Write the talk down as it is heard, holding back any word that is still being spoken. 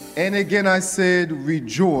And again I said,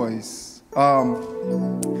 rejoice.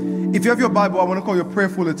 If you have your Bible, I want to call your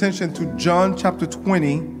prayerful attention to John chapter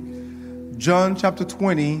 20. John chapter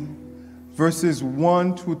 20, verses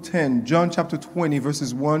 1 to 10. John chapter 20,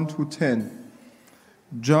 verses 1 to 10.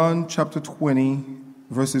 John chapter 20,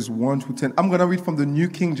 verses 1 to 10. I'm going to read from the New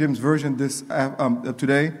King James Version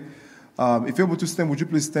today. If you're able to stand, would you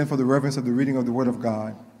please stand for the reverence of the reading of the Word of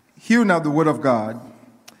God? Hear now the Word of God.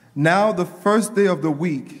 Now the first day of the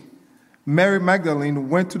week, Mary Magdalene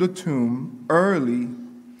went to the tomb early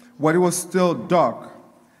while it was still dark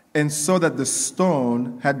and saw that the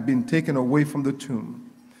stone had been taken away from the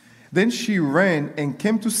tomb. Then she ran and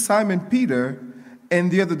came to Simon Peter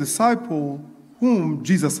and the other disciple whom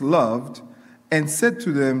Jesus loved and said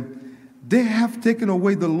to them, "They have taken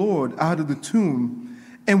away the Lord out of the tomb,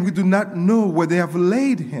 and we do not know where they have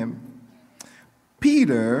laid him."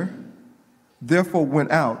 Peter therefore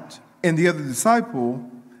went out, and the other disciple,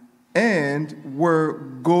 and were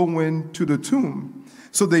going to the tomb.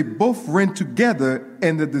 So they both ran together,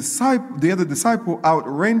 and the other disciple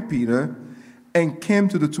outran Peter and came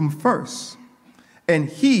to the tomb first. And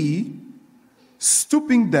he,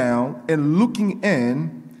 stooping down and looking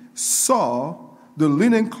in, saw the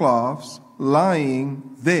linen cloths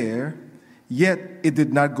lying there, yet it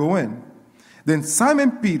did not go in. Then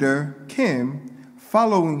Simon Peter came,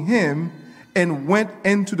 following him, and went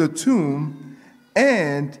into the tomb,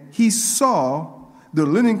 and he saw the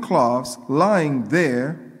linen cloths lying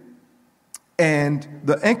there, and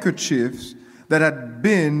the handkerchiefs that had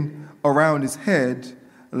been around his head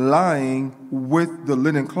lying with the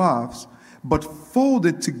linen cloths, but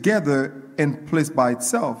folded together and placed by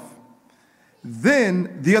itself.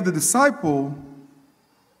 Then the other disciple,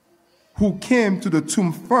 who came to the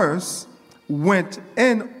tomb first, went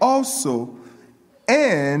in also,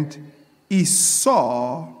 and he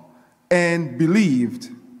saw and believed.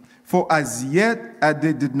 For as yet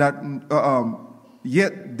they did not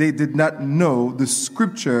know the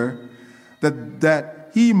scripture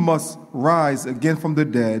that he must rise again from the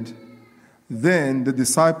dead. Then the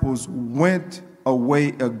disciples went away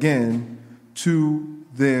again to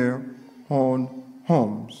their own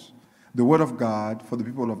homes. The word of God for the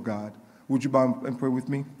people of God. Would you bow and pray with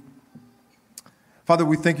me? Father,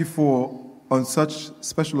 we thank you for, on such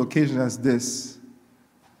special occasion as this,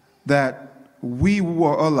 that we who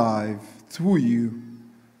are alive through you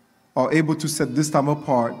are able to set this time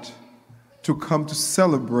apart to come to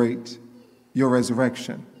celebrate your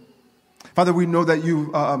resurrection. Father, we know that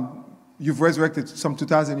you've resurrected some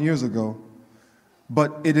 2,000 years ago,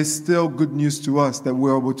 but it is still good news to us that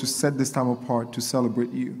we're able to set this time apart to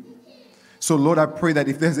celebrate you. So, Lord, I pray that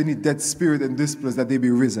if there's any dead spirit in this place, that they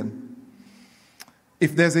be risen.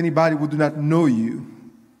 If there's anybody who do not know you,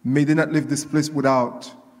 may they not leave this place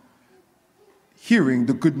without hearing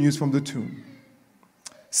the good news from the tomb.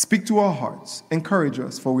 Speak to our hearts. Encourage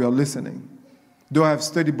us, for we are listening. Though I have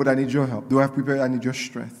studied, but I need your help. Though I have prepared, I need your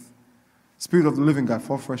strength. Spirit of the living God,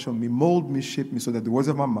 fall fresh on me. Mold me, shape me, so that the words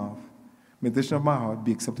of my mouth, meditation of my heart,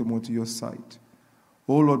 be acceptable to your sight.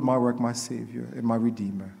 O Lord, my rock, my Savior, and my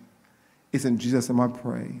Redeemer. It's in Jesus' name I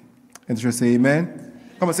pray. And just say amen.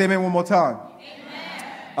 Come on, say amen one more time.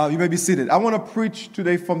 Amen. You may be seated. I want to preach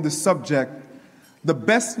today from the subject, the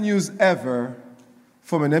best news ever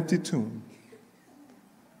from an empty tomb.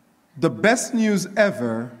 The best news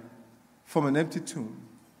ever from an empty tomb.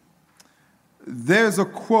 There's a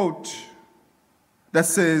quote that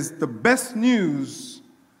says, the best news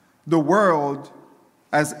the world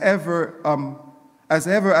has ever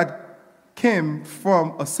had came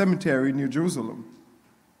from a cemetery in New Jerusalem.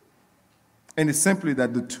 And it's simply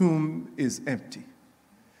that the tomb is empty.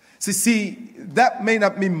 See, that may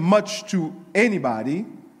not mean much to anybody,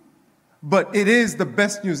 but it is the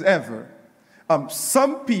best news ever.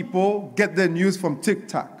 Some people get their news from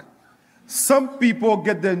TikTok. Some people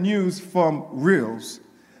get their news from Reels.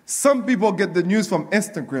 Some people get the news from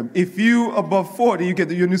Instagram. If you above 40, you get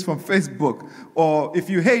your news from Facebook. Or if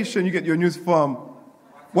you're Haitian, you get your news from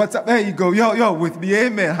WhatsApp. There you go. Yo, with me.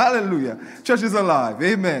 Amen. Hallelujah. Church is alive.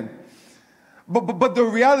 Amen. But the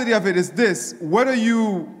reality of it is this. Whether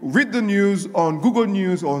you read the news on Google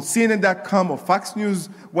News or CNN.com or Fox News,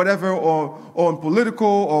 whatever, or on Political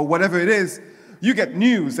or whatever it is, you get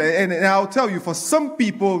news. And I'll tell you, for some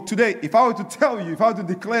people today, if I were to tell you, if I were to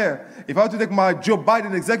declare, if I were to take my Joe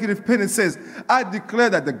Biden executive pen and says, I declare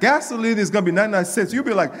that the gasoline is going to be 99 cents, you'll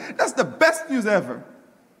be like, that's the best news ever.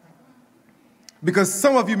 Because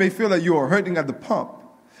some of you may feel that you are hurting at the pump.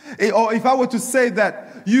 Or if I were to say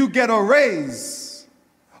that you get a raise,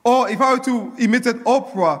 or if I were to imitate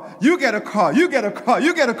Oprah, you get a car, you get a car,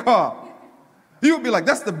 you get a car. You would be like,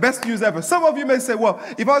 that's the best news ever. Some of you may say, well,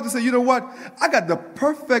 if I were to say, you know what? I got the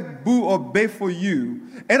perfect boo or bae for you,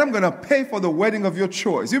 and I'm going to pay for the wedding of your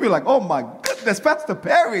choice. You'd be like, oh my goodness, Pastor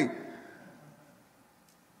Perry.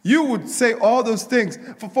 You would say all those things.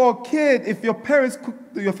 For a kid, if your parents cook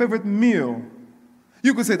your favorite meal,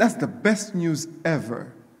 you could say, that's the best news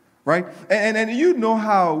ever. Right? And you know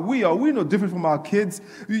how we are. We're no different from our kids.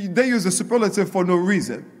 They use the superlative for no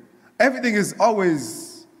reason. Everything is always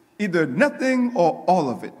either nothing or all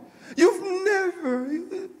of it. You've never...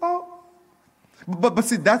 But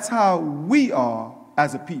see, that's how we are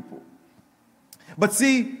as a people. But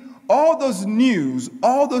see, all those news,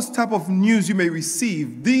 all those type of news you may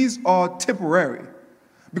receive, these are temporary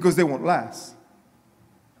because they won't last.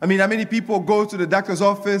 I mean, how many people go to the doctor's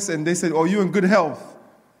office and they say, oh, you're in good health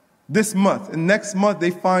this month, and next month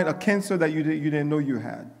they find a cancer that you didn't know you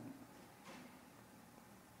had.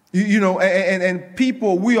 And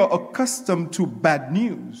people, we are accustomed to bad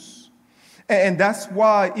news. And that's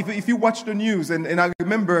why, if you watch the news, and I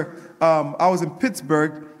remember I was in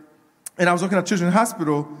Pittsburgh, and I was working at Children's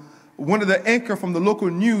Hospital. One of the anchor from the local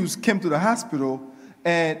news came to the hospital,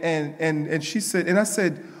 and she said, and I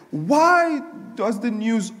said, why does the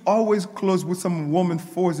news always close with some woman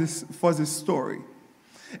fuzzy story?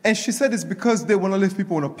 And she said it's because they want to leave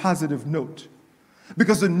people on a positive note.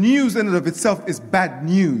 Because the news in and of itself is bad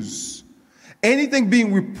news. Anything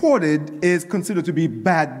being reported is considered to be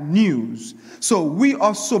bad news. So we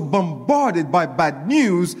are so bombarded by bad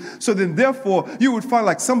news, so then therefore you would find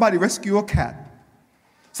like somebody rescue a cat.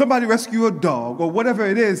 Somebody rescue a dog or whatever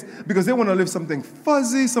it is because they want to live something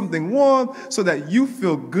fuzzy, something warm, so that you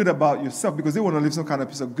feel good about yourself because they want to live some kind of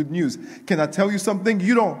piece of good news. Can I tell you something?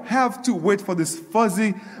 You don't have to wait for this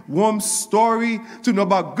fuzzy, warm story to know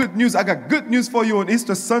about good news. I got good news for you on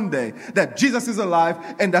Easter Sunday, that Jesus is alive,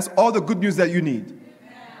 and that's all the good news that you need.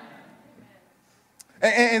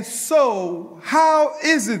 And so, how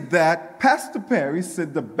is it that Pastor Perry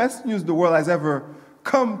said the best news the world has ever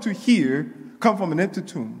come to hear come from an empty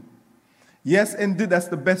tomb? Yes, indeed, that's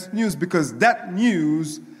the best news because that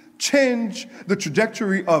news changed the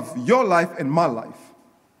trajectory of your life and my life.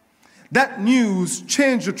 That news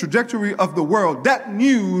changed the trajectory of the world. That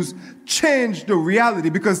news changed the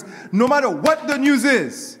reality because no matter what the news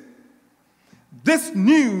is, this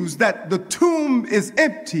news that the tomb is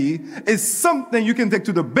empty is something you can take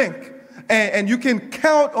to the bank. And you can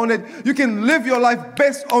count on it. You can live your life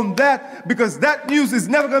based on that because that news is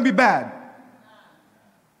never going to be bad.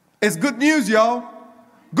 It's good news, y'all.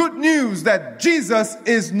 Good news that Jesus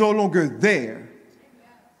is no longer there.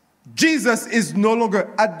 Jesus is no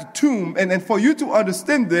longer at the tomb. And for you to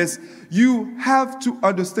understand this, you have to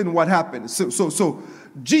understand what happened. So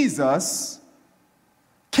Jesus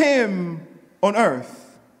came on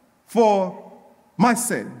earth for my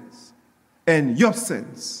sins and your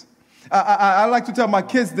sins. I like to tell my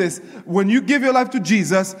kids this. When you give your life to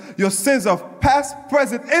Jesus, your sins of past,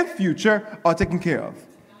 present, and future are taken care of.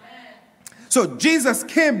 So Jesus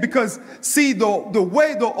came because, see, the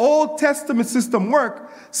way the Old Testament system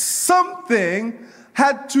worked, something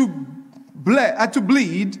had to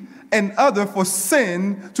bleed and other for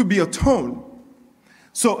sin to be atoned.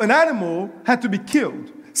 So an animal had to be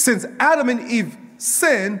killed. Since Adam and Eve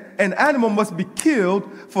sinned, an animal must be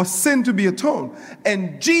killed for sin to be atoned.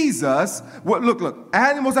 And Jesus, look,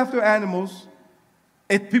 animals after animals,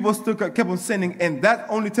 people still kept on sinning, and that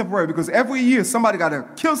only temporary because every year somebody got to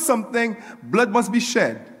kill something, blood must be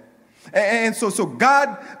shed. And so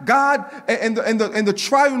God and the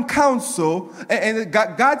triune council, and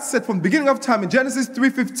God said from the beginning of time in Genesis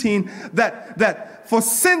 3:15 that for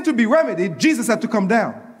sin to be remedied, Jesus had to come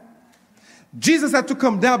down. Jesus had to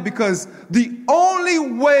come down because the only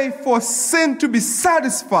way for sin to be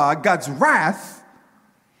satisfied, God's wrath,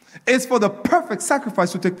 is for the perfect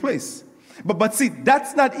sacrifice to take place. But see,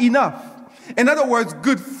 that's not enough. In other words,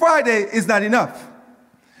 Good Friday is not enough.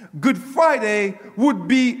 Good Friday would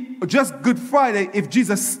be just Good Friday if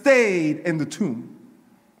Jesus stayed in the tomb.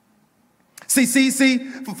 See,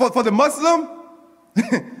 for the Muslim,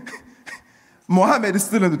 Muhammad is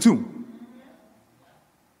still in the tomb.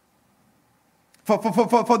 For the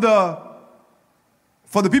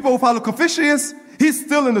people who follow Confucius, he's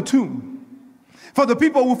still in the tomb. For the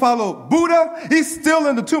people who follow Buddha, he's still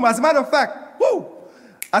in the tomb. As a matter of fact,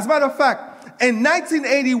 in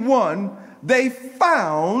 1981, they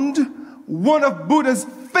found one of Buddha's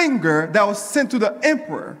finger that was sent to the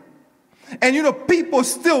emperor. And people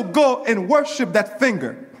still go and worship that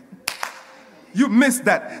finger. You missed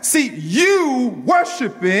that. See, you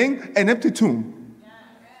worshiping an empty tomb.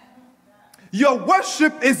 Your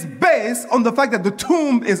worship is based on the fact that the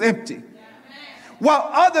tomb is empty. while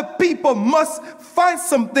other people must find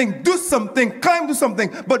something, do something, climb to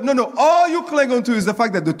something. But no, all you cling on to is the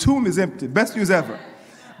fact that the tomb is empty. Best news ever.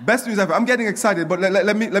 Best news ever. I'm getting excited, but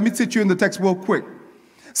let me teach you in the text real quick.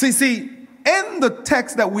 See, in the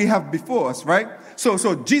text that we have before us, right?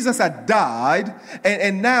 So Jesus had died,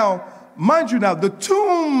 and now, mind you now, the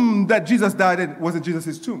tomb that Jesus died in wasn't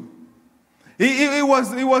Jesus' tomb. It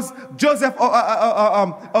was Joseph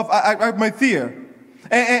of Arimathea.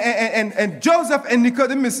 And Joseph and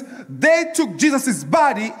Nicodemus, they took Jesus'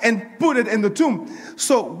 body and put it in the tomb.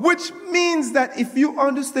 So, which means that if you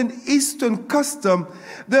understand Eastern custom,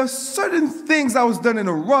 there are certain things that was done in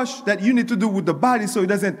a rush that you need to do with the body so it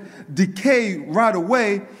doesn't decay right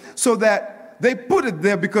away, so that they put it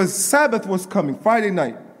there because Sabbath was coming, Friday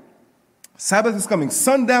night. Sabbath is coming,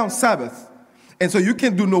 sundown Sabbath. And so you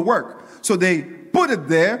can't do no work. So they put it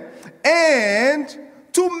there, and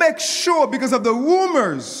to make sure, because of the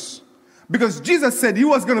rumors, because Jesus said he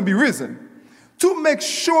was going to be risen, to make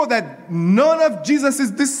sure that none of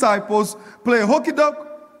Jesus' disciples play hokey-doke,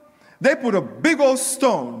 they put a big old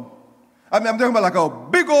stone. I'm talking about like a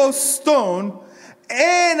big old stone,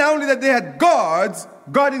 and not only that, they had guards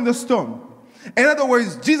guarding the stone. In other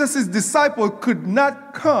words, Jesus' disciple could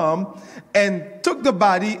not come and took the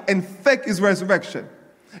body and fake his resurrection.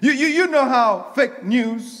 You know how fake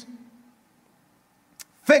news,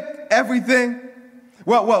 fake everything.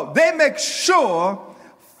 Well, they make sure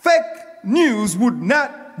fake news would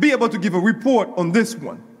not be able to give a report on this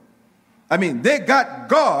one. I mean, they got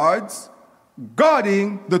guards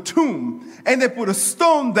guarding the tomb, and they put a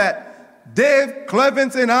stone that Dave,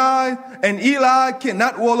 Clevens, and I, and Eli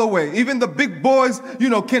cannot roll away. Even the big boys,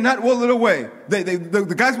 cannot roll it away.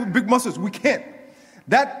 The guys with big muscles, we can't.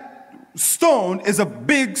 That stone is a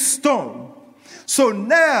big stone. So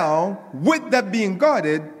now, with that being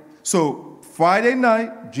guarded, so Friday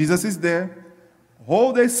night, Jesus is there.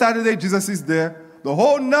 Whole day Saturday, Jesus is there. The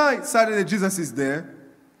whole night Saturday, Jesus is there.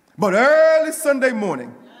 But early Sunday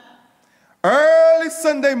morning,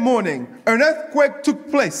 an earthquake took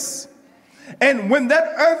place. And when that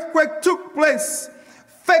earthquake took place,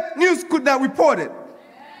 fake news could not report it.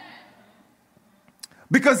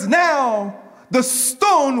 Because now the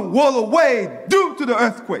stone rolled away due to the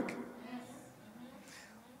earthquake.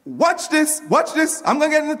 Watch this. I'm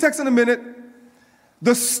going to get in the text in a minute.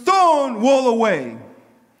 The stone rolled away,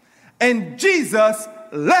 and Jesus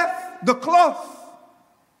left the cloth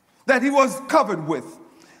that he was covered with.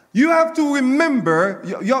 You have to remember,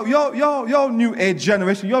 y'all new age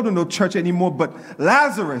generation, y'all don't know church anymore, but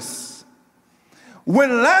Lazarus.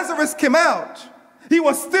 When Lazarus came out, he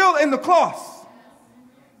was still in the cloth.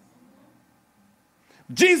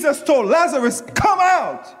 Jesus told Lazarus, come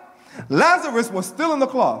out. Lazarus was still in the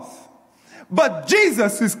cloth. But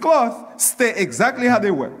Jesus' cloth stayed exactly how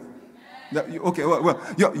they were. Okay, well,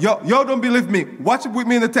 y'all don't believe me. Watch it with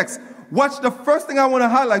me in the text. Watch the first thing I want to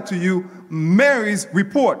highlight to you, Mary's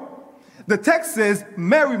report. The text says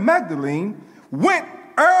Mary Magdalene went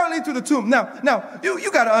early to the tomb. Now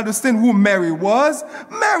you got to understand who Mary was.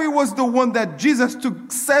 Mary was the one that Jesus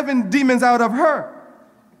took 7 demons out of her.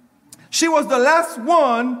 She was the last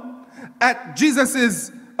one at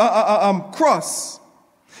Jesus's cross.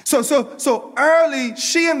 So early,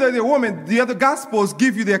 she and the other woman, the other gospels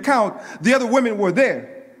give you the account, the other women were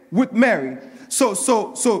there with Mary.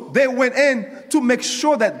 So they went in to make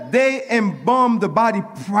sure that they embalmed the body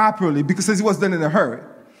properly, because it was done in a hurry.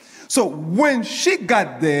 So when she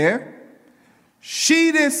got there,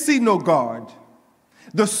 she didn't see no guard.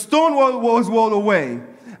 The stone was rolled away.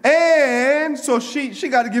 And so she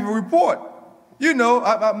got to give a report.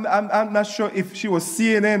 I'm not sure if she was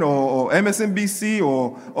CNN or MSNBC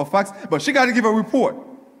or Fox, but she got to give a report,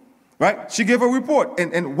 right? She gave a report.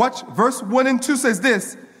 And watch, verse 1 and 2 says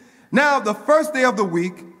this. Now, the first day of the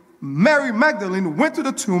week, Mary Magdalene went to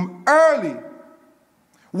the tomb early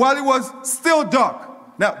while it was still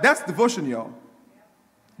dark. Now, that's devotion, y'all.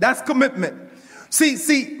 That's commitment. See,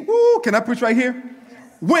 can I preach right here?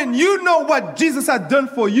 When you know what Jesus had done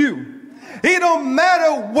for you, it don't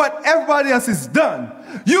matter what everybody else has done.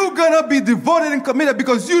 You're going to be devoted and committed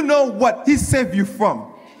because you know what he saved you from.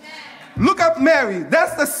 Look at Mary.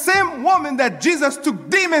 That's the same woman that Jesus took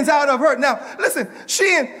demons out of her. Now, listen, she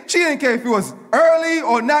didn't care if it was early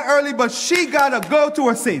or not early, but she got to go to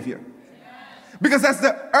her Savior. Because that's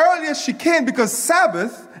the earliest she can, because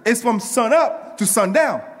Sabbath is from sun up to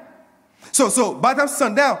sundown. So by the time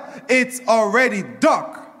sundown, it's already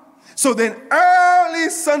dark. So then early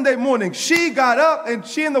Sunday morning, she got up, and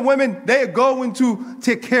she and the women, they are going to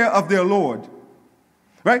take care of their Lord.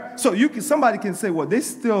 Right? So somebody can say, well, they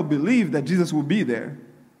still believe that Jesus will be there.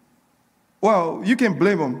 Well, you can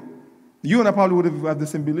blame them You and I probably would have had the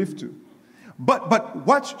same belief too. But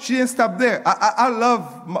watch, she didn't stop there. I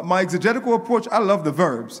love my exegetical approach. I love the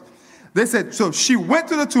verbs. They said, so she went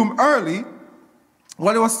to the tomb early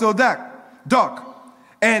while it was still dark.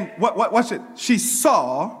 And watch it. She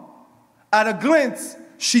saw, at a glance,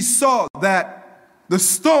 she saw that the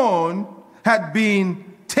stone had been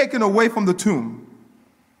taken away from the tomb.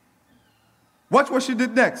 Watch what she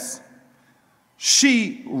did next.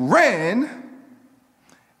 She ran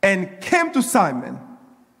and came to Simon.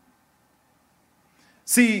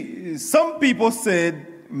 See, some people said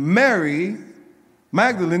Mary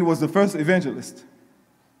Magdalene was the first evangelist.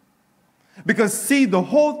 Because see, the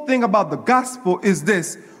whole thing about the gospel is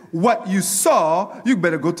this: what you saw, you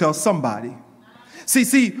better go tell somebody.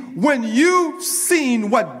 See, when you've seen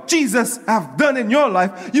what Jesus have done in your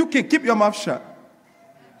life, you can keep your mouth shut.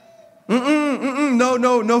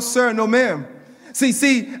 No, sir, no, ma'am.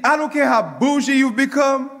 See, I don't care how bougie you've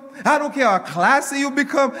become. I don't care how classy you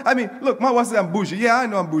become. I mean, look, my wife said I'm bougie. Yeah, I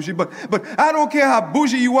know I'm bougie, but I don't care how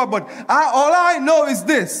bougie you are, but all I know is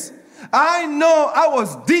this. I know I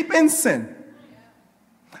was deep in sin.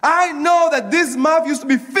 I know that this mouth used to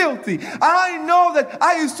be filthy. I know that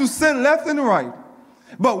I used to sin left and right.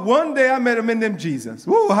 But one day I met a man named Jesus.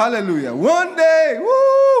 Woo, hallelujah. One day,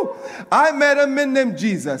 woo, I met a man named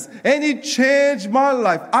Jesus. And he changed my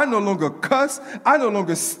life. I no longer cuss. I no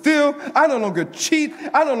longer steal. I no longer cheat.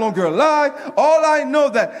 I no longer lie. All I know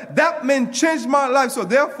that man changed my life. So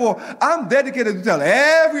therefore, I'm dedicated to tell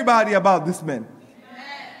everybody about this man.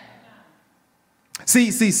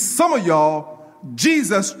 See, some of y'all,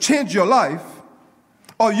 Jesus changed your life,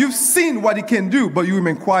 or you've seen what he can do, but you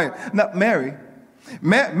remain quiet. Not Mary.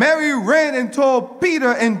 Mary ran and told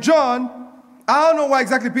Peter and John. I don't know why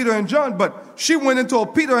exactly Peter and John, but she went and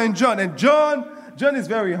told Peter and John. And John is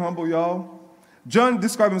very humble, y'all. John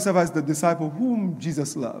described himself as the disciple whom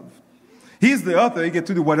Jesus loved. He's the author. He gets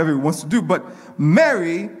to do whatever he wants to do. But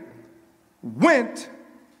Mary went,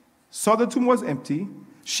 saw the tomb was empty.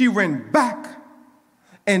 She ran back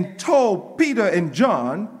and told Peter and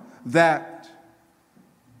John that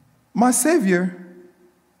my Savior,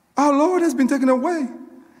 our Lord, has been taken away.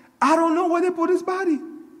 I don't know where they put his body.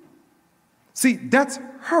 See, that's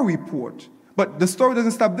her report. But the story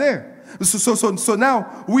doesn't stop there. So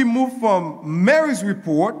now we move from Mary's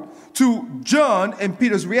report to John and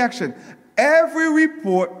Peter's reaction. Every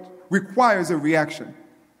report requires a reaction.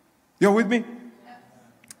 You're with me?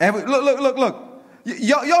 Look.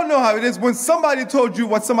 Y'all know how it is. When somebody told you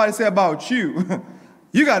what somebody said about you,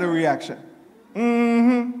 you got a reaction.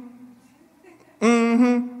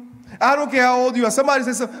 I don't care how old you are. Somebody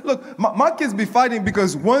says something. Look, my kids be fighting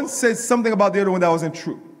because one says something about the other one that wasn't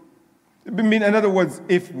true. I mean, in other words,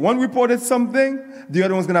 if one reported something, the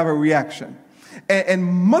other one's going to have a reaction. And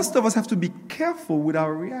most of us have to be careful with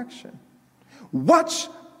our reaction. Watch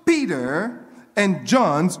Peter and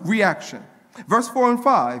John's reaction. Verse 4 and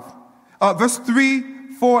 5. Verse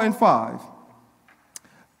 3, 4, and 5.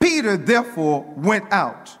 Peter therefore went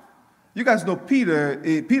out. You guys know Peter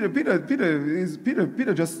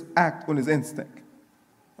just act on his instinct.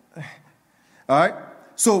 All right?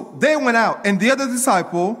 So they went out, and the other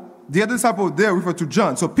disciple there referred to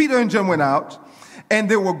John. So Peter and John went out, and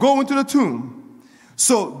they were going to the tomb.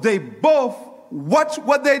 So they both, watch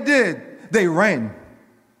what they did. They ran.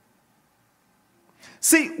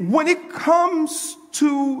 See, when it comes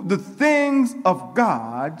to the things of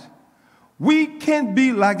God, we can't be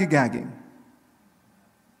laggy-gagging.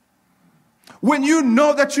 When you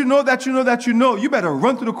know that you know, you better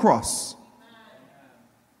run to the cross.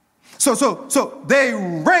 So they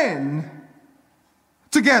ran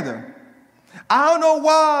together. I don't know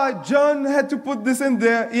why John had to put this in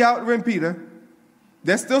there. He outran Peter.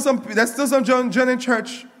 There's still some John in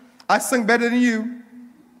church. I sing better than you.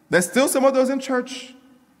 There's still some of those in church.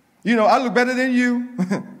 I look better than you.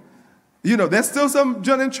 There's still some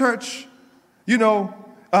John in church.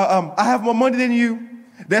 I have more money than you.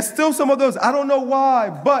 There's still some of those. I don't know why,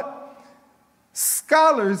 but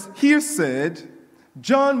scholars here said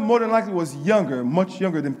John more than likely was younger, much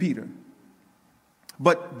younger than Peter.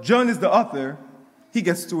 But John is the author. He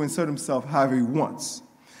gets to insert himself however he wants.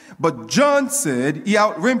 But John said he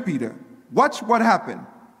outran Peter. Watch what happened.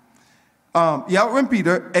 He outran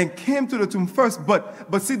Peter and came to the tomb first.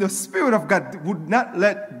 But see, the Spirit of God would not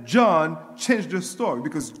let John change the story,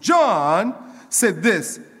 because John said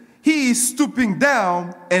this: he is stooping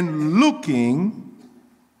down and looking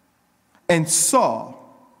and saw.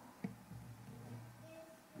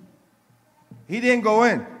 He didn't go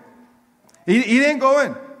in. He didn't go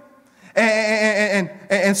in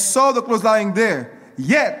and saw the clothes lying there.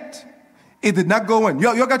 Yet, it did not go in.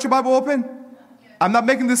 Y'all got your Bible open? I'm not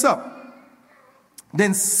making this up.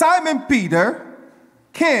 Then Simon Peter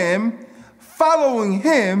came following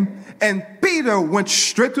him, and Peter went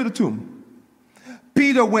straight to the tomb.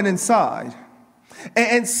 Peter went inside.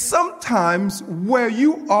 And sometimes where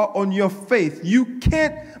you are on your faith, you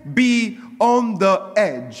can't be on the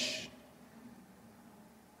edge.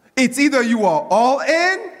 It's either you are all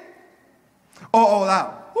in or all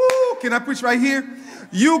out. Ooh, can I preach right here?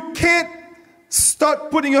 You can't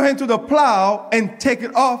start putting your hand to the plow and take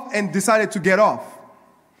it off and decided to get off.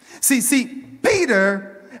 See,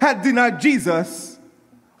 Peter had denied Jesus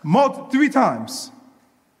 3 times.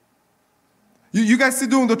 You guys see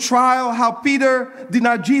during the trial how Peter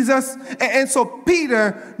denied Jesus? And so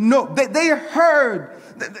Peter, they heard.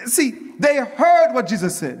 They heard what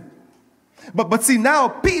Jesus said. But see, now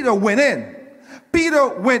Peter went in. Peter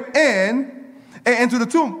went in and to the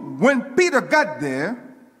tomb. When Peter got there,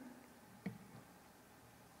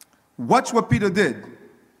 watch what Peter did.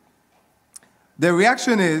 Their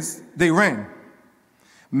reaction is they ran.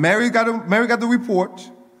 Mary got the report.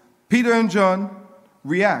 Peter and John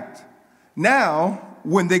react. Now,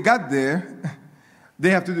 when they got there, they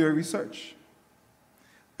have to do a research.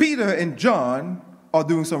 Peter and John are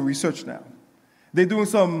doing some research now. They're doing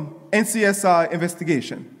some NCSI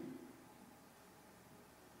investigation.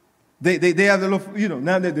 They have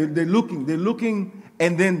now they're looking,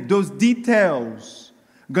 and then those details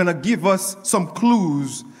gonna give us some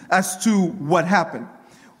clues as to what happened.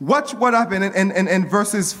 Watch what happened in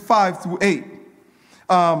verses 5 through 8.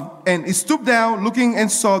 And he stooped down, looking,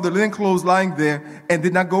 and saw the linen clothes lying there, and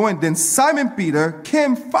did not go in. Then Simon Peter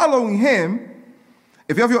came following him.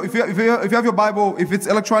 If you have your Bible, if it's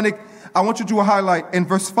electronic, I want you to highlight in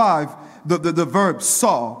verse 5 the verb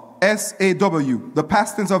saw, S-A-W, the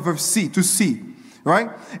past tense of verb see, to see,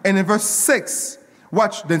 right? And in verse 6,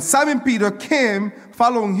 watch. Then Simon Peter came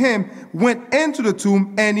following him, went into the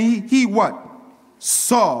tomb, and he what?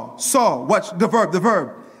 Saw. Watch the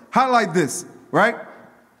verb. Highlight this, right?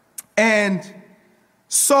 And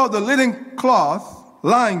saw the linen cloth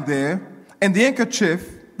lying there, and the handkerchief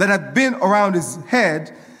that had been around his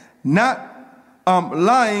head, not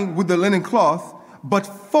lying with the linen cloth, but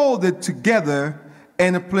folded together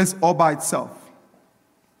in a place all by itself.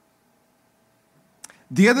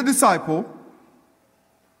 The other disciple,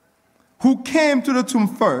 who came to the tomb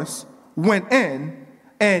first, went in,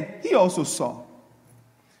 and he also saw.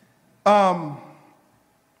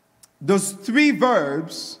 Those 3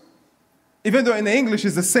 verbs, even though in the English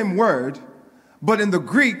it's the same word, but in the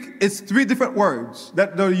Greek it's 3 different words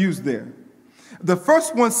that are used there. The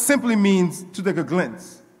first one simply means to take a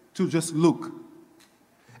glance, to just look.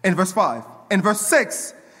 In verse 5. In verse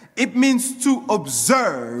 6, it means to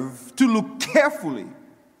observe, to look carefully.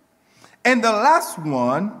 And the last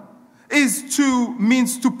one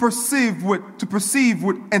means to perceive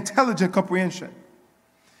with intelligent comprehension.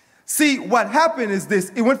 See, what happened is this.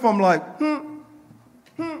 It went from like, to,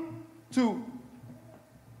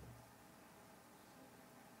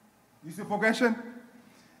 you see progression?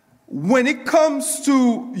 When it comes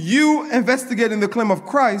to you investigating the claim of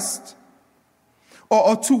Christ,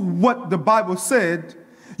 or to what the Bible said,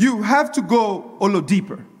 you have to go a little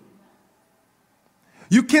deeper.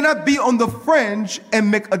 You cannot be on the fringe and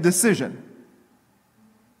make a decision.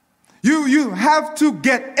 You have to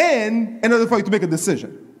get in order for you to make a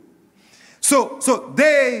decision. So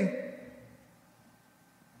they,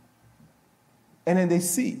 and then they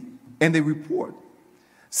see, and they report.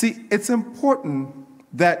 See, it's important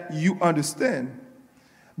that you understand,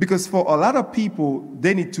 because for a lot of people,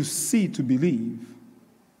 they need to see to believe.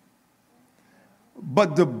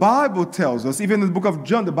 But the Bible tells us, even in the book of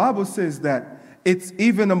John, the Bible says that it's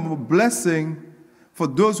even a blessing for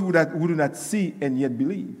those who do not see and yet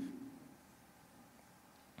believe.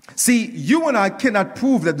 See, you and I cannot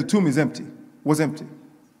prove that the tomb was empty.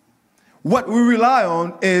 What we rely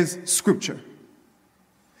on is Scripture.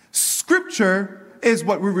 Scripture is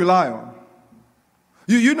what we rely on.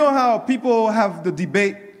 You know how people have the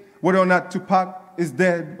debate whether or not Tupac is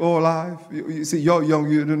dead or alive? You see, you're young,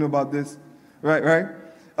 you don't know about this. Right?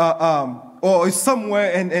 Or it's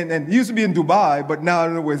somewhere, and he used to be in Dubai, but now I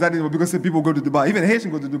don't know where it's at anymore, because people go to Dubai. Even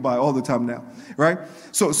Haitians go to Dubai all the time now, right?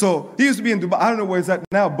 So he used to be in Dubai. I don't know where it's at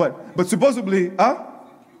now, but supposedly,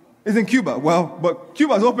 it's in Cuba. Well, but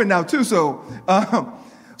Cuba's open now too, but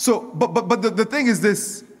the thing is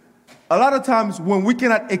this. A lot of times when we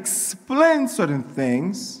cannot explain certain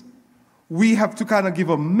things, we have to kind of give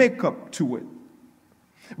a makeup to it.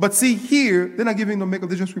 But see, here, they're not giving no makeup,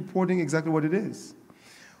 they're just reporting exactly what it is.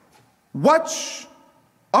 Watch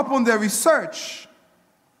up on their research.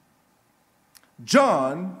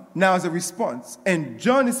 John now has a response, and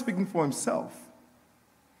John is speaking for himself.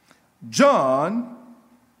 John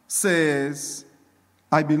says,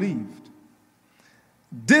 I believed.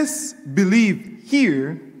 This belief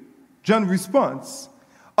here, John responds,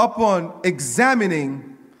 upon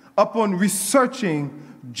examining, upon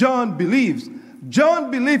researching, John believes.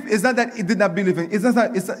 John believed is not that he did not believe in.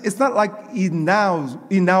 It's not like he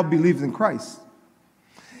now believes in Christ.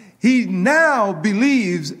 He now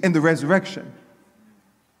believes in the resurrection.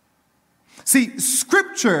 See,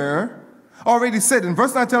 Scripture already said, and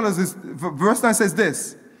verse 9 tells us this. Verse 9 says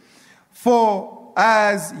this: "For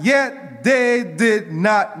as yet they did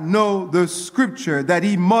not know the Scripture that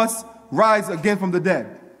he must rise again from the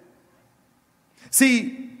dead."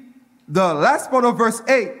 See, the last part of verse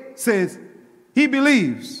 8 says, he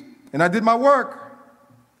believes, and I did my work.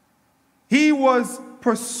 He was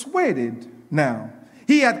persuaded now.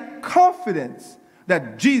 He had confidence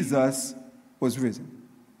that Jesus was risen.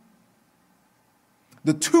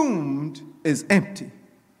 The tomb is empty.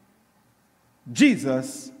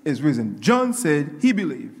 Jesus is risen. John said he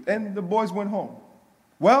believed, and the boys went home.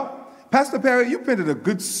 Well, Pastor Perry, you painted a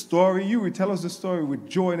good story. You retell us the story with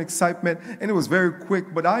joy and excitement, and it was very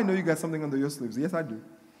quick, but I know you got something under your sleeves. Yes, I do.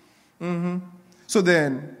 So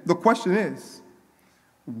then, the question is,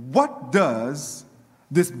 what does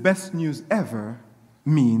this best news ever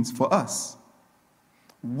means for us?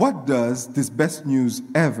 What does this best news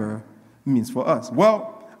ever means for us?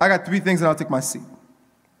 Well, I got three things, and I'll take my seat.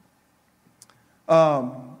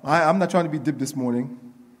 I'm not trying to be deep this morning.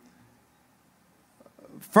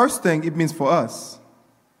 First thing it means for us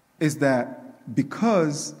is that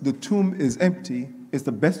because the tomb is empty, it's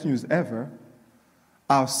the best news ever,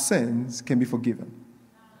 our sins can be forgiven.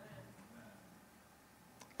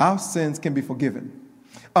 Our sins can be forgiven.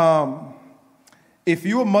 If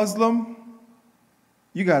you're a Muslim,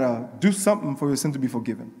 you got to do something for your sin to be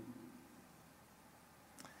forgiven.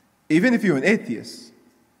 Even if you're an atheist,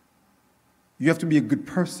 you have to be a good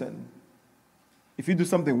person. If you do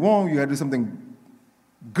something wrong, you got to do something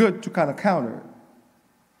good to kind of counter it.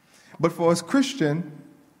 But for us Christian,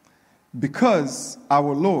 because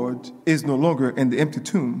our Lord is no longer in the empty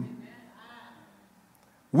tomb,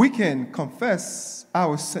 we can confess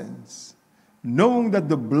our sins, knowing that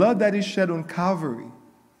the blood that is shed on Calvary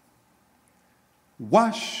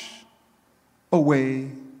wash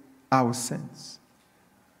away our sins.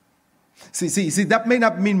 See, that may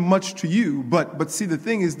not mean much to you, but see, the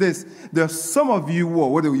thing is this: there are some of you,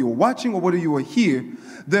 whether you're watching or whether you are here,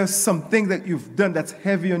 there's something that you've done that's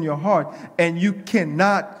heavy on your heart, and you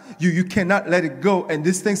cannot let it go, and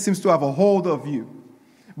this thing seems to have a hold of you.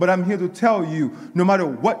 But I'm here to tell you, no matter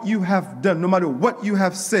what you have done, no matter what you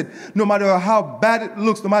have said, no matter how bad it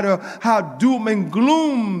looks, no matter how doom and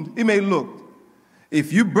gloom it may look,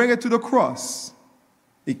 if you bring it to the cross,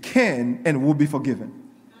 it can and will be forgiven.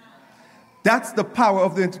 That's the power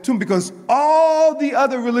of the empty tomb, because all the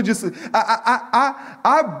other religious,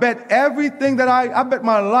 I bet everything that I bet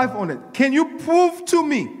my life on it. Can you prove to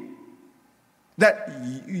me that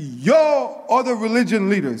your other religion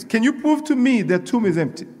leaders, can you prove to me their tomb is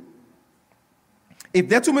empty? If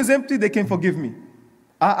their tomb is empty, they can forgive me.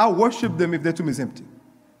 I worship them if their tomb is empty.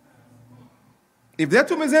 If their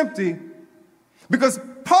tomb is empty, because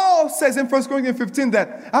Paul says in 1 Corinthians 15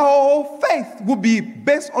 that our faith would be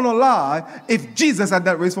based on a lie if Jesus had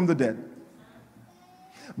not raised from the dead.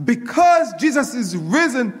 Because Jesus has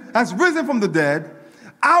risen from the dead,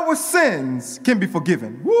 our sins can be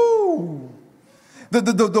forgiven. Woo!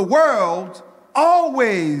 The world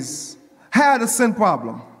always had a sin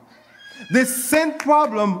problem. This sin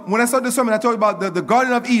problem, when I started the sermon, I told you about the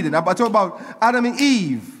Garden of Eden. I told about Adam and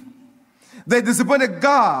Eve. They disappointed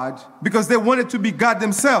God because they wanted to be God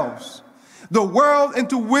themselves. The world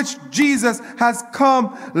into which Jesus has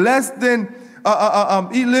come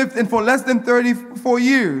he lived in for less than 34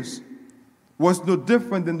 years was no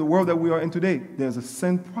different than the world that we are in today. There's a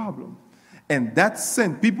sin problem. And that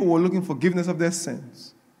sin, people were looking for forgiveness of their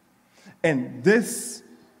sins. And this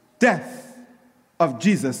death of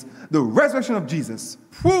Jesus, the resurrection of Jesus,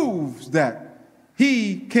 proves that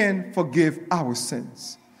he can forgive our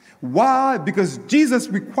sins. Why? Because Jesus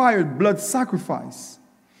required blood sacrifice.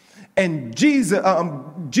 And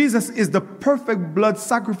Jesus is the perfect blood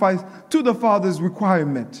sacrifice to the Father's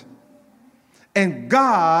requirement. And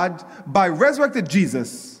God, by resurrected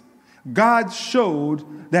Jesus, God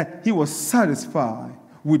showed that he was satisfied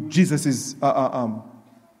with Jesus'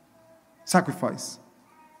 sacrifice.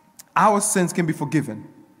 Our sins can be forgiven.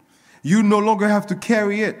 You no longer have to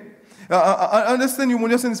carry it. Understand you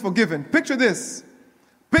when your sin is forgiven. Picture this.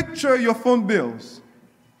 Picture your phone bills.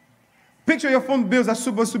 Picture your phone bills are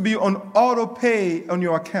supposed to be on auto pay on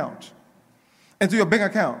your account, into your bank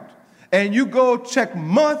account. And you go check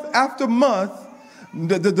month after month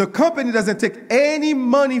The company doesn't take any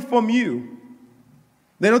money from you.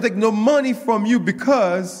 They don't take no money from you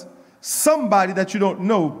because somebody that you don't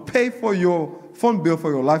know paid for your phone bill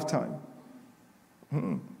for your lifetime.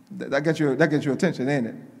 That gets your attention, ain't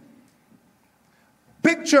it?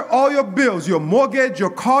 Picture all your bills, your mortgage, your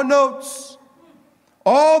car notes,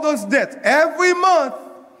 all those debts. Every month,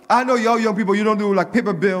 I know y'all young people, you don't do like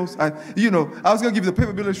paper bills. I was going to give you the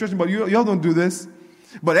paper bill illustration, but y'all don't do this.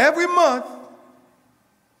 But every month,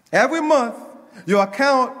 your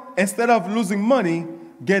account, instead of losing money,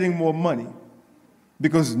 getting more money.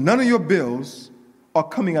 Because none of your bills are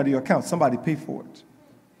coming out of your account. Somebody paid for it.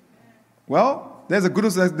 Well, there's a good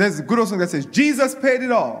old song that says, Jesus paid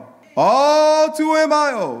it all. All to him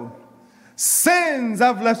I owe. Sins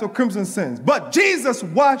I've left with crimson sins. But Jesus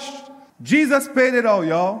paid it all,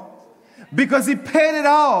 y'all. Because he paid it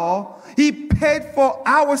all. He paid for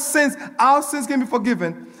our sins. Our sins can be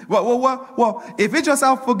forgiven. Well, if it's just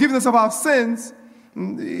our forgiveness of our sins,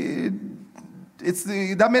 that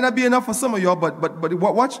may not be enough for some of y'all, but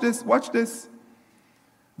watch this.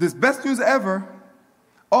 This best news ever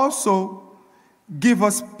also give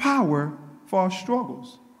us power for our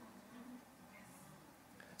struggles.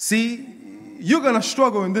 See, you're going to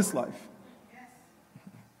struggle in this life.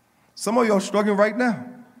 Some of you are struggling right now.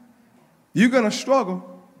 You're going to struggle.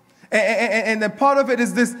 And then part of it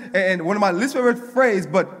is this, and one of my least favorite phrases,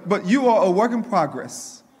 but you are a work in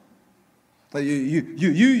progress. Like you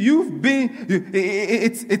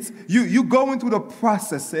going through the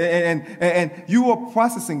process, and you are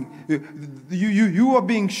processing. You are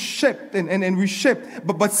being shaped and reshaped.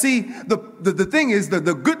 But see, the thing is,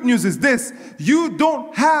 the good news is this: you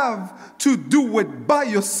don't have to do it by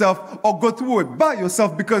yourself or go through it by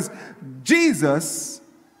yourself, because Jesus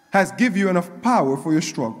has given you enough power for your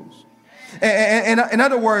struggles. And in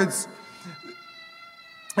other words,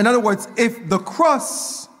 if the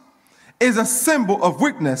cross is a symbol of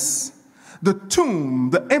weakness, the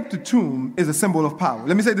empty tomb, is a symbol of power.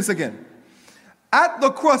 Let me say this again. At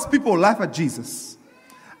the cross, people laugh at Jesus.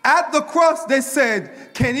 At the cross, they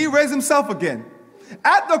said, can he raise himself again?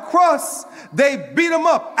 At the cross, they beat him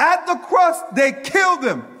up. At the cross, they killed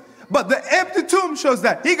him. But the empty tomb shows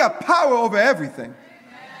that he got power over everything.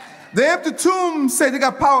 The empty tomb said he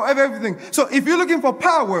got power over everything. So if you're looking for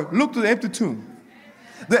power, look to the empty tomb.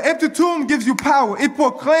 The empty tomb gives you power. It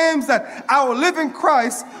proclaims that our living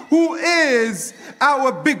Christ, who is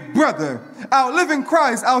our big brother, our living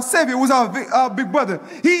Christ, our Savior, who is our big brother,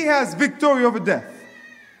 he has victory over death.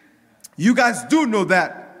 You guys do know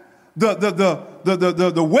that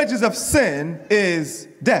the wages of sin is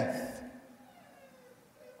death.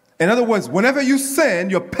 In other words, whenever you sin,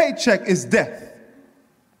 your paycheck is death.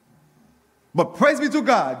 But praise be to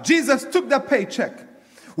God, Jesus took that paycheck.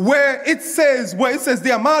 Where it says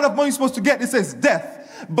the amount of money you're supposed to get, it says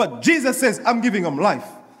death. But Jesus says, I'm giving them life.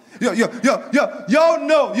 Y'all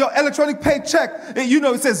know your electronic paycheck,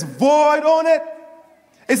 it says void on it.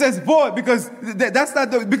 It says void because that's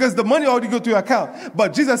not because the money already go to your account.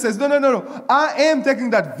 But Jesus says, no. I am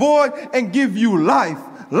taking that void and give you life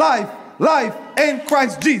in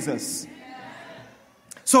Christ Jesus.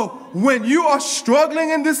 So when you are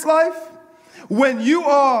struggling in this life, when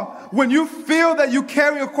you feel that you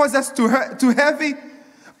carry a cross that's too heavy,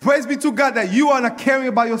 praise be to God that you are not carrying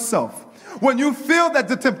it by yourself. When you feel that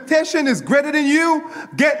the temptation is greater than you,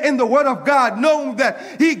 get in the Word of God, knowing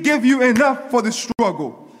that He gave you enough for the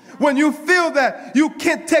struggle. When you feel that you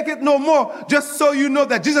can't take it no more, just so you know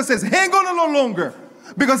that Jesus says, hang on a little longer,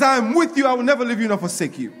 because I am with you. I will never leave you nor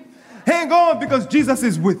forsake you. Hang on, because Jesus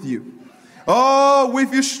is with you. Oh,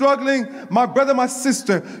 if you're struggling, my brother, my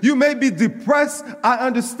sister, you may be depressed, I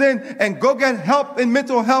understand, and go get help in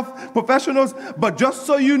mental health professionals. But just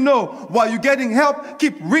so you know, while you're getting help,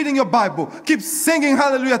 keep reading your Bible, keep singing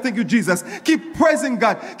hallelujah, thank you, Jesus. Keep praising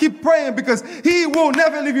God, keep praying, because He will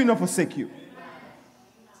never leave you nor forsake you.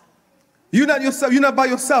 You're not yourself, you're not by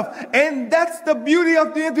yourself. And that's the beauty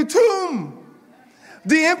of the empty tomb.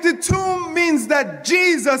 The empty tomb means that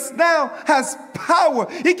Jesus now has power.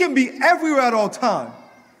 He can be everywhere at all times.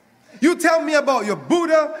 You tell me about your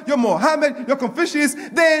Buddha, your Muhammad, your Confucius,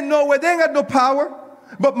 they ain't nowhere. They ain't got no power.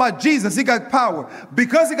 But my Jesus, He got power.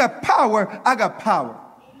 Because He got power, I got power.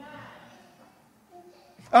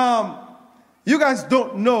 You guys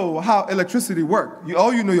don't know how electricity works.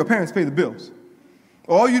 All you know, your parents pay the bills.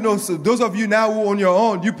 All you know, so those of you now who are on your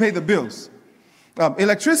own, you pay the bills.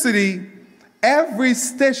 Electricity, every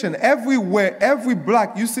station, everywhere, every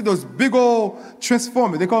block, you see those big old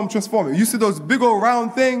transformers. They call them transformers. You see those big old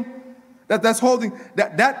round thing that's holding,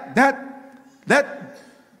 that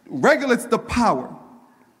regulates the power.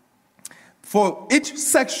 For each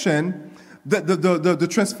section, the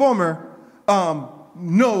transformer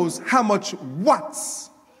knows how much watts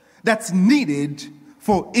that's needed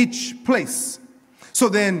for each place. So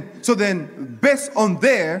then, based on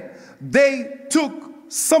there, they took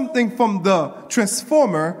something from the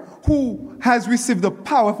transformer who has received the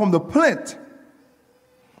power from the plant.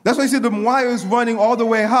 That's why you see the wires running all the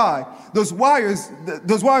way high. Those wires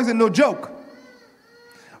are no joke.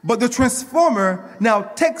 But the transformer now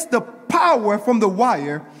takes the power from the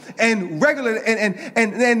wire and regulate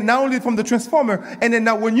and not only from the transformer, and then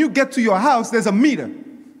now when you get to your house, there's a meter.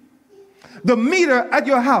 The meter at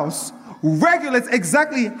your house regulates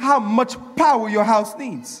exactly how much power your house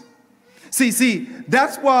needs. See,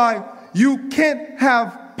 that's why you can't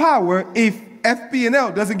have power if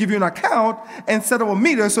FP&L doesn't give you an account and set up a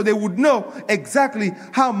meter so they would know exactly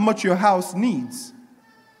how much your house needs.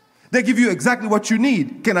 They give you exactly what you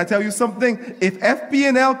need. Can I tell you something? If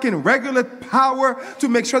FP&L can regulate power to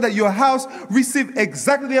make sure that your house receives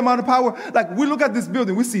exactly the amount of power, like we look at this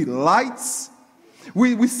building, we see lights,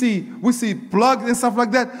 we see plugs and stuff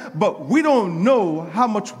like that, but we don't know how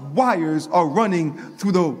much wires are running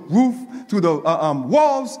through the roof, through the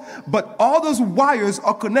walls, but all those wires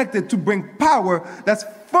are connected to bring power that's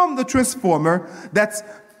from the transformer, that's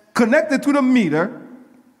connected to the meter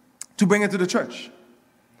to bring it to the church.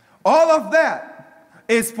 All of that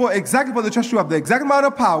is exactly for the church to have the exact amount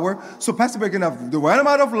of power, so Pastor Bear can have the right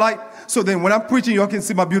amount of light, so then when I'm preaching, you all can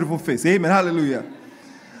see my beautiful face. Amen. Hallelujah.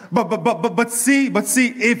 But see,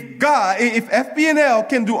 if FP&L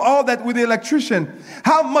can do all that with the electrician,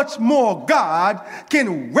 how much more God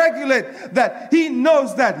can regulate that? He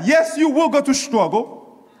knows that, yes, you will go to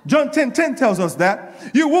struggle. John 10:10 tells us that.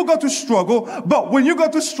 You will go to struggle, but when you go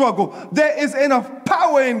to struggle, there is enough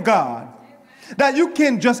power in God that you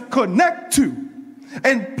can just connect to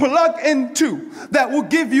and plug into that will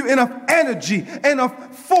give you enough energy,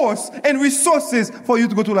 enough force and resources for you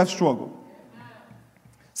to go to life struggle.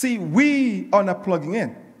 See, we are not plugging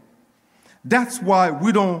in. That's why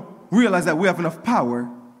we don't realize that we have enough power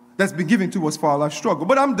that's been given to us for our life struggle.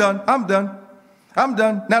 But I'm done.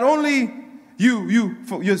 Not only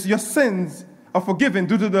your sins are forgiven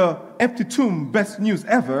due to the empty tomb, best news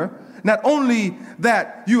ever. Not only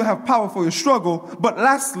that you have power for your struggle, but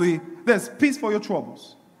lastly, there's peace for your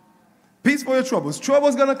troubles. Peace for your troubles.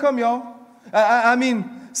 Trouble's going to come, y'all. I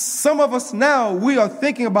mean, some of us now, we are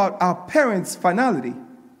thinking about our parents' finality.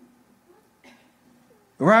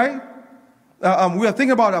 Right? We are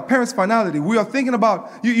thinking about our parents' finality. We are thinking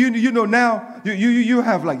about, you know, now, you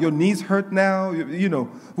have like your knees hurt now. We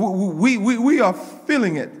are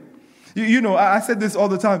feeling it. I said this all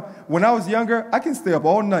the time. When I was younger, I can stay up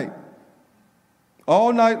all night.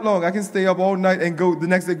 All night long. I can stay up all night and go the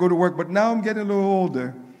next day go to work. But now I'm getting a little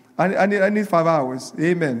older. I need 5 hours.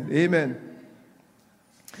 Amen.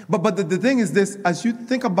 But the thing is this, as you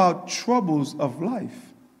think about troubles of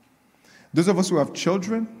life, those of us who have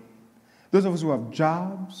children, those of us who have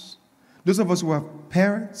jobs, those of us who have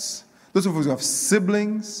parents, those of us who have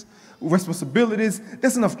siblings, responsibilities,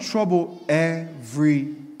 there's enough trouble every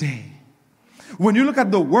day. When you look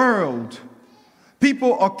at the world,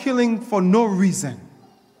 people are killing for no reason.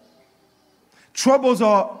 Troubles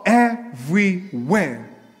are everywhere.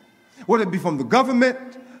 Whether it be from the government,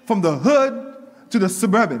 from the hood, to the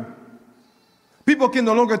suburban. People can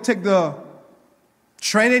no longer take the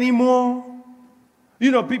train anymore.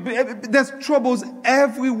 There's troubles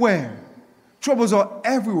everywhere. Troubles are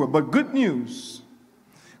everywhere. But good news,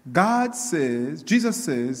 Jesus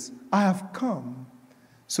says, I have come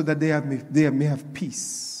so that they may have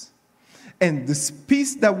peace. And this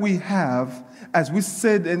peace that we have, as we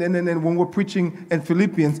said, and when we're preaching in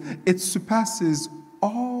Philippians, it surpasses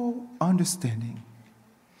all understanding.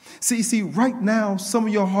 See, right now, some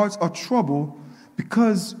of your hearts are troubled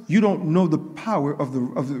because you don't know the power of the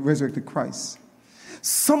resurrected Christ.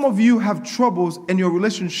 Some of you have troubles in your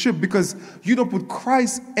relationship because you don't put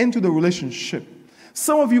Christ into the relationship.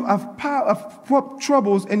 Some of you have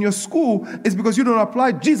troubles in your school is because you don't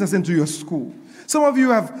apply Jesus into your school. Some of you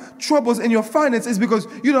have troubles in your finances because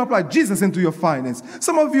you don't apply Jesus into your finance.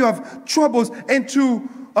 Some of you have troubles into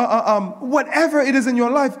whatever it is in your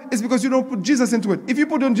life is because you don't put Jesus into it. If you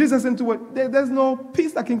put Jesus into it, there's no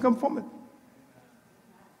peace that can come from it.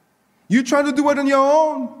 You try to do it on your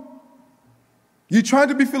own. You try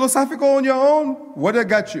to be philosophical on your own. What I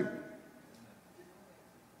got you?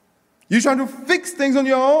 You trying to fix things on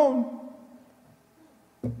your own.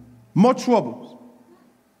 More troubles.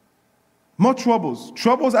 More troubles.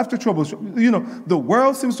 Troubles after troubles. The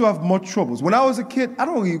world seems to have more troubles. When I was a kid, I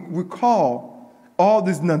don't recall all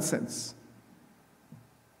this nonsense.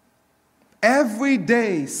 Every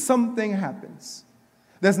day something happens.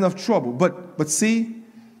 There's enough trouble. But see,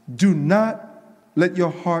 do not let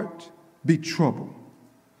your heart be troubled.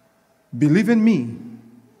 Believe in me.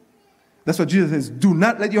 That's what Jesus says. Do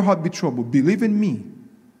not let your heart be troubled. Believe in me.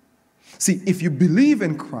 See, if you believe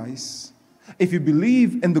in Christ, if you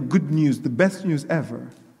believe in the good news, the best news ever,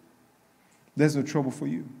 there's no trouble for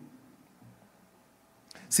you.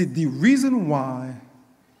 See, the reason why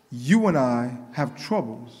you and I have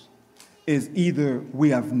troubles is either we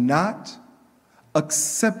have not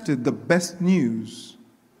accepted the best news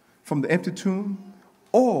from the empty tomb,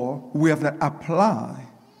 or we have not applied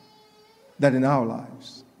that in our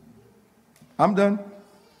lives. I'm done.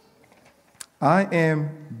 I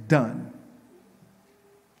am done.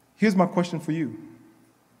 Here's my question for you.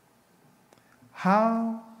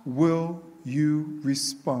 How will you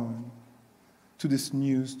respond to this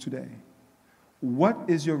news today? What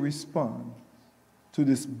is your response to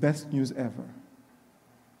this best news ever?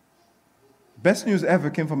 Best news ever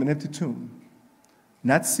came from an empty tomb.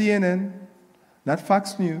 Not CNN, not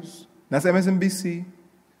Fox News, not MSNBC,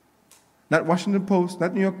 not Washington Post,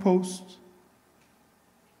 not New York Post,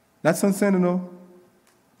 not Sun Sentinel,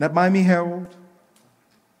 not Miami Herald,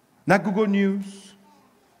 not Google News.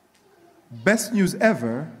 Best news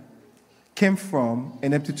ever came from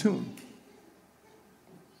an empty tomb.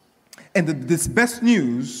 And this best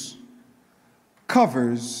news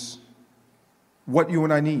covers what you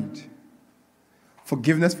and I need.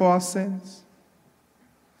 Forgiveness for our sins,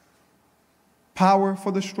 power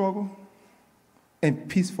for the struggle, and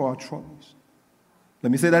peace for our troubles.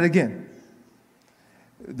 Let me say that again.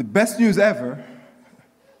 The best news ever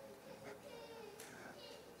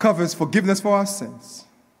covers forgiveness for our sins,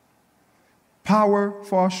 power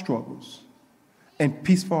for our struggles, and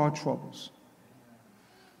peace for our troubles.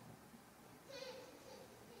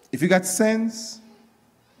 If you got sins,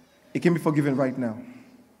 it can be forgiven right now.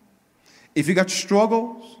 If you got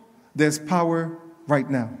struggles, there's power right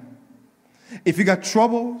now. If you got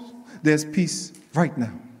troubles, there's peace right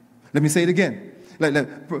now. Let me say it again.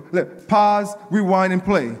 Let pause, rewind, and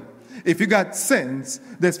play. If you got sins,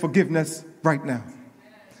 there's forgiveness right now.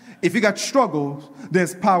 If you got struggles,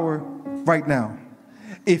 there's power right now.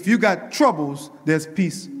 If you got troubles, there's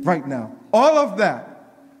peace right now. All of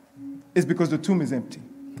that is because the tomb is empty.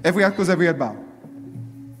 Every eye closed, every head bowed.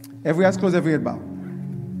 Every eye closed, every head bowed.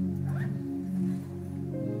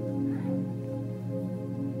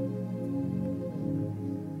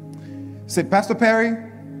 Say, Pastor Perry,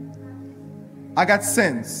 I got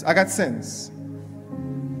sins. I got sins.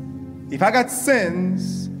 If I got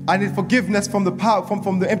sins, I need forgiveness from the power,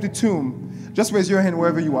 from the empty tomb. Just raise your hand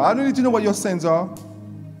wherever you are. I don't need to know what your sins are.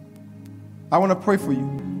 I want to pray for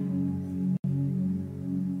you.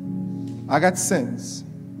 I got sins.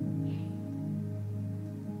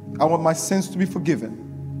 I want my sins to be forgiven.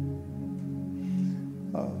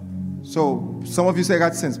 So some of you say I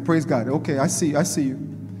got sins. Praise God. Okay, I see you.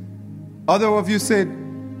 Other of you said,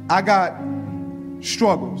 I got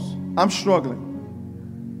struggles. I'm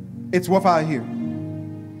struggling. It's rough out here.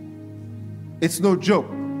 It's no joke.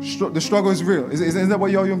 The struggle is real. Isn't that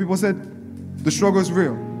what y'all young people said? The struggle is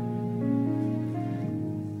real.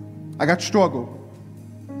 I got struggle.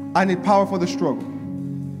 I need power for the struggle.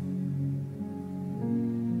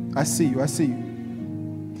 I see you.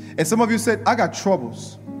 And some of you said, I got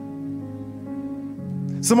troubles.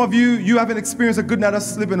 Some of you haven't experienced a good night of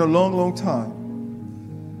sleep in a long, long time.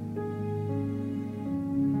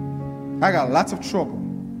 I got lots of trouble.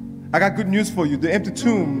 I got good news for you. The empty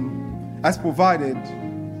tomb has provided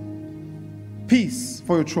peace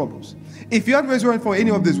for your troubles. If you had raised your hand for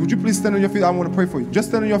any of this, would you please stand on your feet? I want to pray for you. Just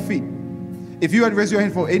stand on your feet. If you had raised your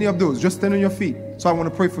hand for any of those, just stand on your feet. So I want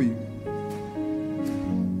to pray for you.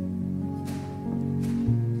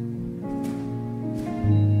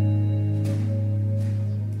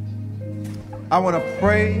 I want to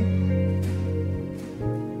pray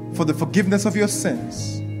for the forgiveness of your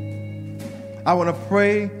sins. I want to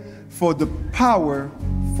pray for the power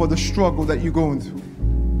for the struggle that you're going through.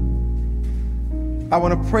 I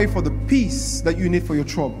want to pray for the peace that you need for your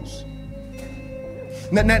troubles.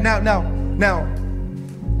 Now,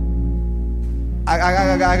 I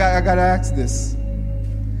got to ask this.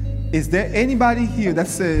 Is there anybody here that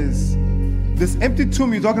says, this empty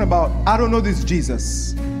tomb you're talking about, I don't know this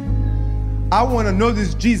Jesus. I want to know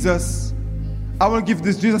this Jesus. I want to give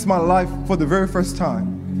this Jesus my life for the very first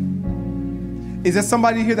time. Is there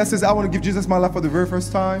somebody here that says, I want to give Jesus my life for the very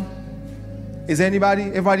first time? Is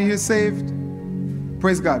everybody here saved?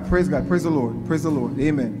 Praise God, praise God, praise the Lord,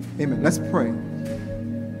 amen, amen. Let's pray.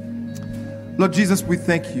 Lord Jesus, we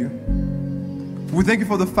thank you. We thank you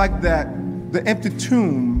for the fact that the empty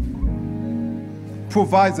tomb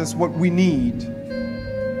provides us what we need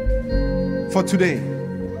for today.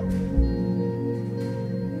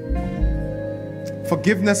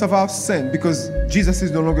 Forgiveness of our sin, because Jesus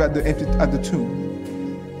is no longer at the tomb.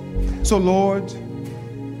 So Lord,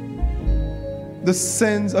 the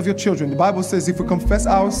sins of your children, the Bible says if we confess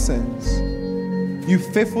our sins, you're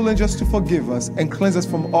faithful and just to forgive us and cleanse us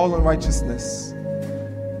from all unrighteousness.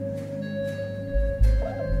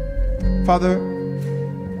 Father,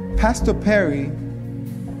 Pastor Perry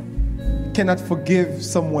cannot forgive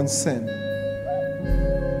someone's sin,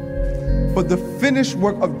 but the finished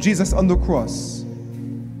work of Jesus on the cross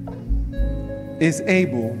is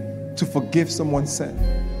able to forgive someone's sin.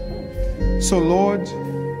 So Lord,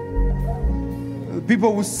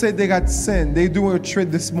 people who say they got sin, they do a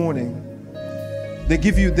trade this morning. They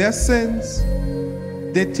give you their sins,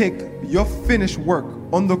 they take your finished work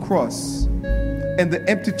on the cross and the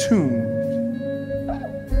empty tomb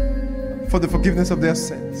for the forgiveness of their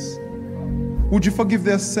sins. Would you forgive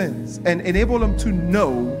their sins and enable them to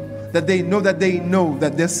know that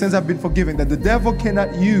their sins have been forgiven, that the devil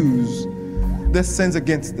cannot use their sins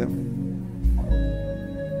against them.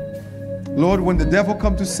 Lord, when the devil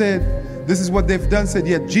come to say, this is what they've done, said,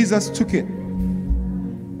 yet Jesus took it.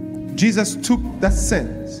 Jesus took that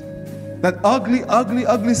sin. That ugly, ugly,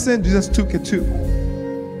 ugly sin, Jesus took it too.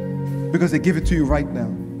 Because they give it to you right now.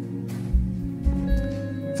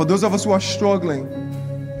 For those of us who are struggling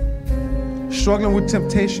with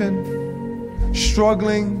temptation,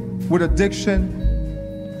 struggling with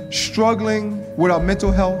addiction, struggling with our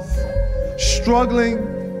mental health, struggling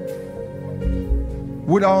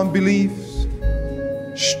with our unbeliefs,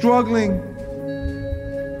 struggling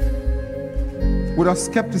with our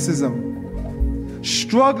skepticism,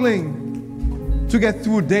 struggling to get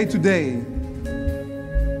through day to day.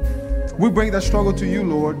 We bring that struggle to you,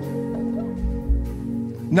 Lord.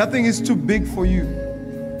 Nothing is too big for you.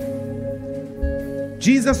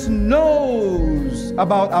 Jesus knows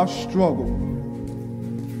about our struggle.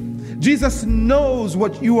 Jesus knows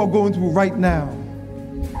what you are going through right now.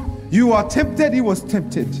 You are tempted, he was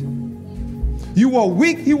tempted. You are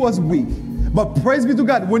weak, he was weak. But praise be to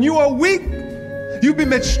God, when you are weak, you've been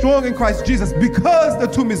made strong in Christ Jesus because the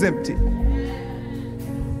tomb is empty.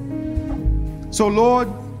 So Lord,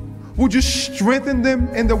 would you strengthen them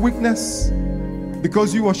in their weakness?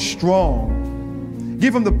 Because you are strong.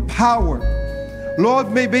 Give them the power.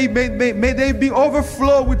 Lord, may they be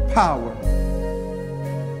overflowed with power.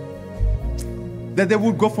 That they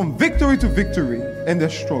would go from victory to victory in their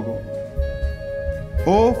struggle.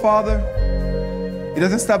 Oh, Father, it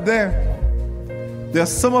doesn't stop there. There are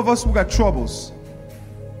some of us who got troubles.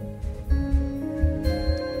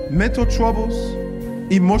 Mental troubles,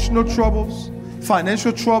 emotional troubles,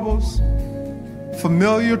 financial troubles,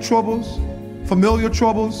 familial troubles,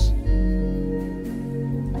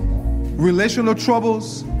 relational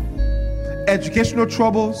troubles, educational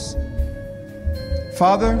troubles.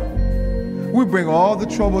 Father, we bring all the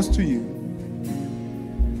troubles to you.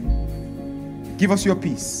 Give us your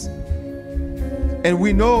peace. And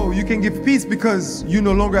we know you can give peace because you're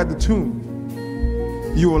no longer at the tomb.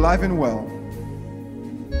 You're alive and well.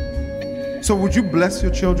 So would you bless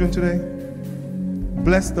your children today?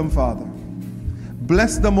 Bless them, Father.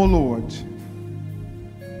 Bless them, O Lord.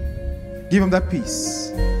 Give them that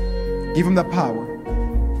peace. Give them that power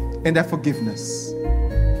and that forgiveness.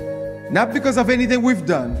 Not because of anything we've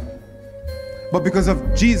done, but because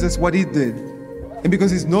of Jesus, what he did. And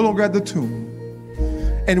because he's no longer at the tomb.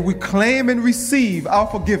 And we claim and receive our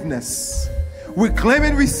forgiveness. We claim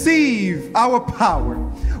and receive our power.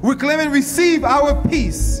 We claim and receive our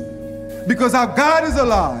peace. Because our God is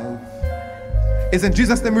alive. It's in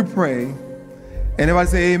Jesus' name we pray. And everybody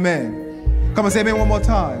say amen. Come and say amen one more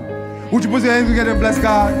time. Would you put your hands together and bless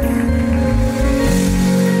God?